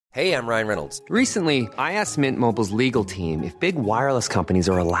Hey, I'm Ryan Reynolds. Recently, I asked Mint Mobile's legal team if big wireless companies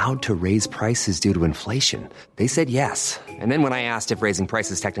are allowed to raise prices due to inflation. They said yes. And then when I asked if raising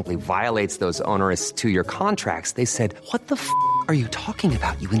prices technically violates those onerous two-year contracts, they said, "What the f*** are you talking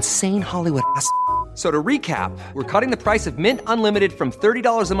about, you insane Hollywood ass?" So to recap, we're cutting the price of Mint Unlimited from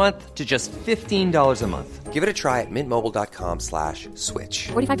 $30 a month to just $15 a month. Give it a try at mintmobile.com/switch.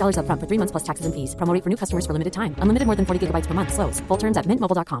 $45 up front for 3 months plus taxes and fees. Promo rate for new customers for limited time. Unlimited more than 40 gigabytes per month. Slows full terms at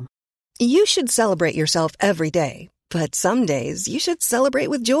mintmobile.com. You should celebrate yourself every day, but some days you should celebrate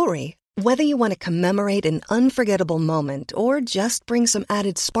with jewelry. Whether you want to commemorate an unforgettable moment or just bring some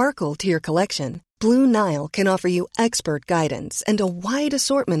added sparkle to your collection, Blue Nile can offer you expert guidance and a wide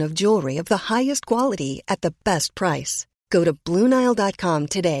assortment of jewelry of the highest quality at the best price. Go to BlueNile.com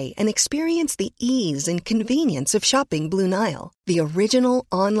today and experience the ease and convenience of shopping Blue Nile, the original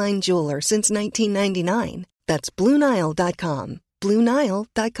online jeweler since 1999. That's BlueNile.com.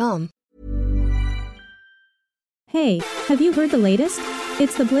 BlueNile.com. Hey, have you heard the latest?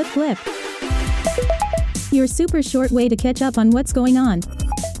 It's the Blip Blip. Your super short way to catch up on what's going on.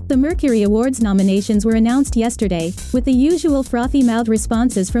 The Mercury Awards nominations were announced yesterday, with the usual frothy-mouthed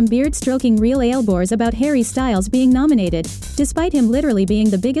responses from beard-stroking real alebores about Harry Styles being nominated, despite him literally being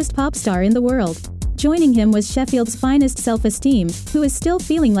the biggest pop star in the world. Joining him was Sheffield's finest Self-Esteem, who is still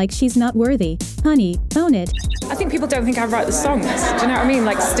feeling like she's not worthy. Honey, own it. I think people don't think I write the songs. Do you know what I mean?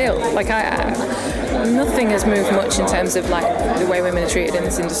 Like, still, like, nothing has moved much in terms of, like, the way women are treated in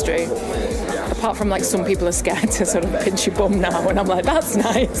this industry. Apart from, like, some people are scared to sort of pinch your bum now, and I'm like, that's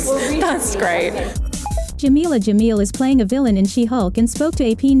nice. That's great. Jameela Jamil is playing a villain in She-Hulk and spoke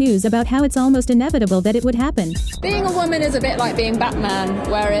to AP News about how it's almost inevitable that it would happen. Being a woman is a bit like being Batman,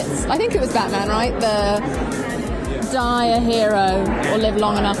 where I think it was Batman, right? Die a hero or live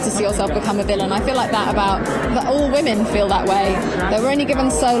long enough to see yourself become a villain. I feel like that all women feel that way. They were only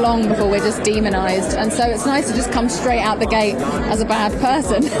given so long before we're just demonized, and so it's nice to just come straight out the gate as a bad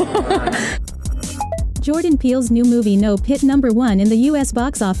person. Jordan Peele's new movie Nope hit #1 in the US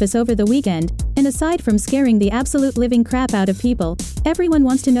box office over the weekend, and aside from scaring the absolute living crap out of people, everyone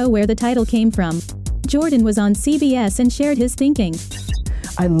wants to know where the title came from. Jordan was on CBS and shared his thinking.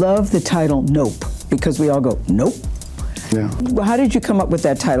 I love the title Nope, because we all go, nope. Yeah. How did you come up with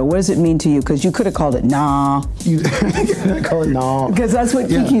that title? What does it mean to you? Because you could have called it Nah. You call it Nah. Because that's what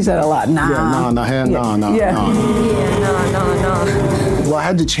Kiki said a lot. Nah. Yeah, nah, hell, nah, nah, yeah. nah. Yeah, nah. Well, I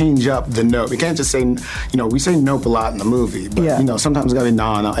had to change up the nope. You can't just say, we say nope a lot in the movie, but, sometimes it's got to be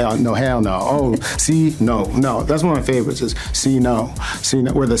nah, no, hell no. Oh, see, no. That's one of my favorites is see, no,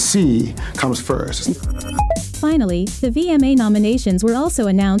 where the C comes first. Finally, the VMA nominations were also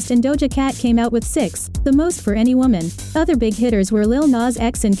announced and Doja Cat came out with 6, the most for any woman. Other big hitters were Lil Nas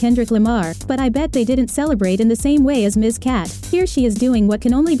X and Kendrick Lamar, but I bet they didn't celebrate in the same way as Ms. Cat. Here she is doing what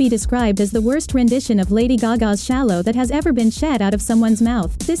can only be described as the worst rendition of Lady Gaga's Shallow that has ever been shed out of someone's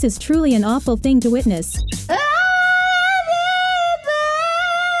mouth. This is truly an awful thing to witness.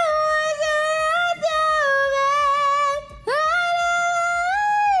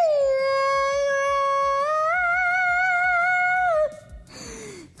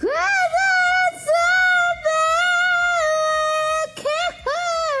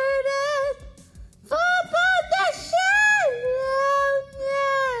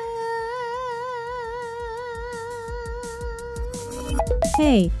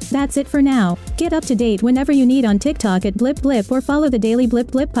 Hey, that's it for now. Get up to date whenever you need on TikTok at Blip Blip or follow the Daily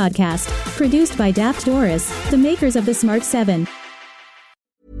Blip Blip podcast. Produced by Daft Doris, the makers of the Smart 7.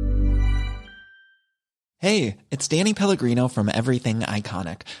 Hey, it's Danny Pellegrino from Everything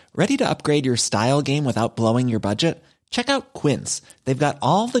Iconic. Ready to upgrade your style game without blowing your budget? Check out Quince. They've got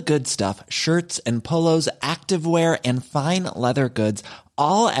all the good stuff, shirts and polos, activewear, and fine leather goods,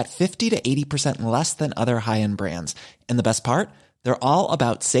 all at 50 to 80% less than other high-end brands. And the best part? They're all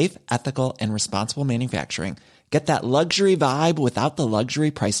about safe, ethical, and responsible manufacturing. Get that luxury vibe without the luxury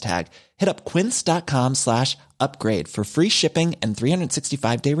price tag. Hit up quince.com/upgrade for free shipping and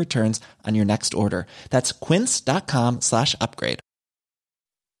 365-day returns on your next order. That's quince.com/upgrade.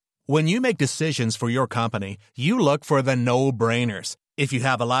 When you make decisions for your company, you look for the no-brainers. If you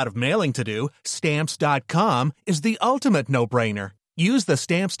have a lot of mailing to do, Stamps.com is the ultimate no-brainer. Use the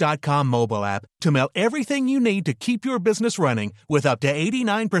Stamps.com mobile app to mail everything you need to keep your business running with up to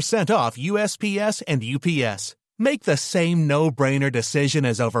 89% off USPS and UPS. Make the same no-brainer decision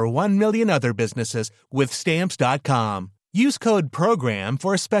as over 1 million other businesses with Stamps.com. Use code PROGRAM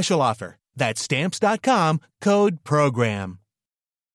for a special offer. That's Stamps.com, code PROGRAM.